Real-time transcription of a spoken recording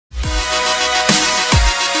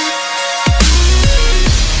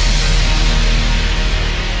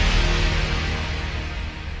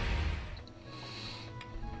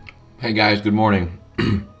Hey guys, good morning.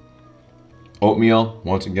 Oatmeal,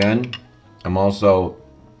 once again. I'm also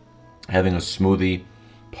having a smoothie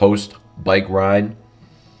post bike ride.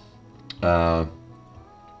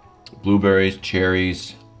 Blueberries,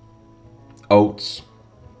 cherries, oats,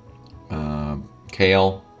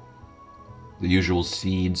 kale, the usual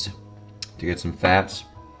seeds to get some fats.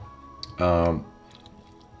 So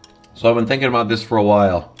I've been thinking about this for a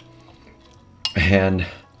while and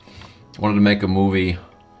wanted to make a movie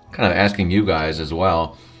kind of asking you guys as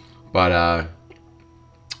well, but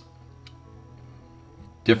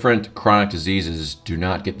different chronic diseases do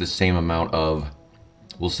not get the same amount of,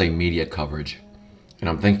 we'll say, media coverage. And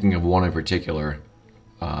I'm thinking of one in particular,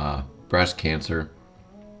 breast cancer.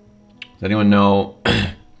 Does anyone know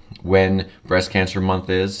when breast cancer month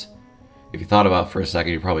is? If you thought about it for a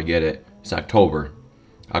second, you probably get it. It's October.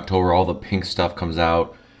 October, all the pink stuff comes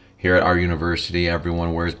out. Here at our university,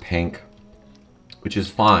 everyone wears pink, which is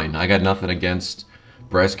fine. I got nothing against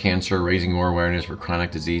breast cancer, raising more awareness for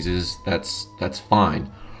chronic diseases. That's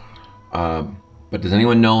fine. But does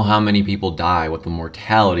anyone know how many people die, what the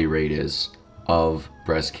mortality rate is of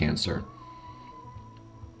breast cancer?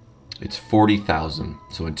 It's 40,000.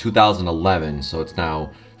 So in 2011, so it's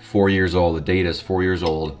now 4 years old, the data is 4 years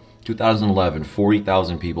old, 2011,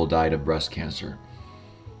 40,000 people died of breast cancer.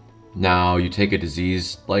 Now you take a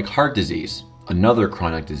disease like heart disease, another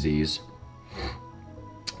chronic disease.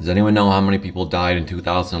 Does anyone know how many people died in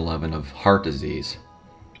 2011 of heart disease?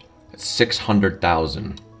 It's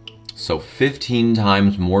 600,000. So 15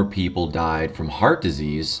 times more people died from heart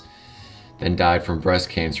disease than died from breast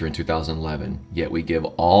cancer in 2011. Yet we give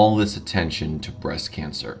all this attention to breast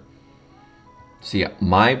cancer. See,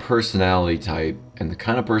 my personality type and the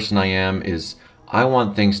kind of person I am is I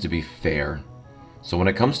want things to be fair. So when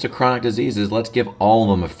it comes to chronic diseases, let's give all of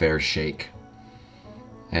them a fair shake.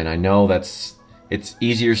 And I know it's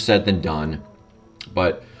easier said than done,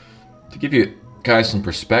 but to give you guys some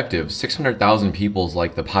perspective, 600,000 people is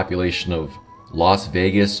like the population of Las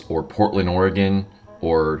Vegas or Portland, Oregon,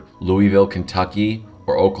 or Louisville, Kentucky,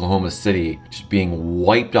 or Oklahoma City just being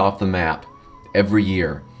wiped off the map every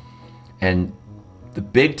year. And the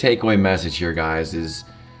big takeaway message here, guys, is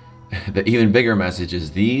the even bigger message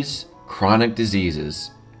is these chronic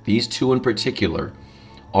diseases, these two in particular,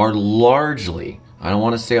 are largely, I don't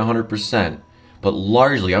want to say 100%, but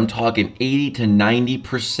largely, I'm talking 80 to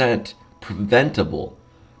 90% preventable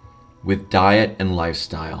with diet and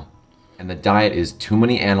lifestyle. And the diet is too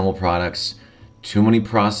many animal products, too many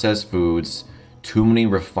processed foods, too many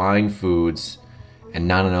refined foods, and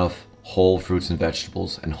not enough whole fruits and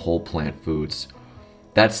vegetables and whole plant foods.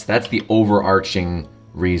 That's the overarching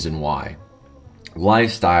reason why.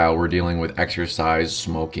 Lifestyle, we're dealing with exercise,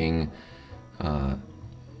 smoking.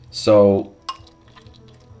 So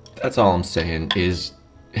that's all I'm saying is,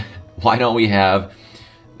 why don't we have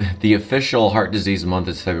the official heart disease month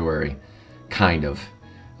is February, kind of.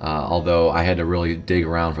 Although I had to really dig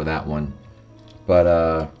around for that one.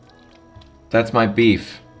 But that's my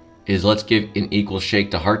beef, is let's give an equal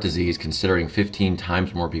shake to heart disease, considering 15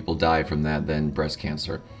 times more people die from that than breast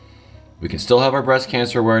cancer. We can still have our breast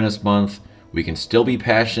cancer awareness month. We can still be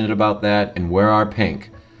passionate about that and wear our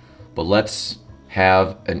pink. But let's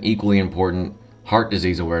have an equally important heart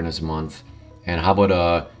disease awareness month. And how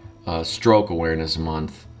about a stroke awareness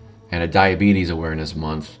month and a diabetes awareness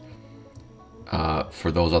month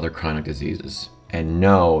for those other chronic diseases? And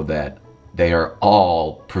know that they are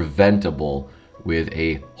all preventable with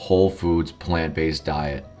a whole foods, plant-based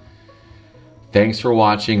diet. Thanks for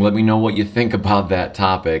watching. Let me know what you think about that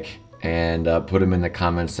topic and put them in the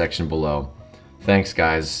comments section below. Thanks,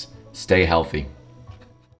 guys. Stay healthy.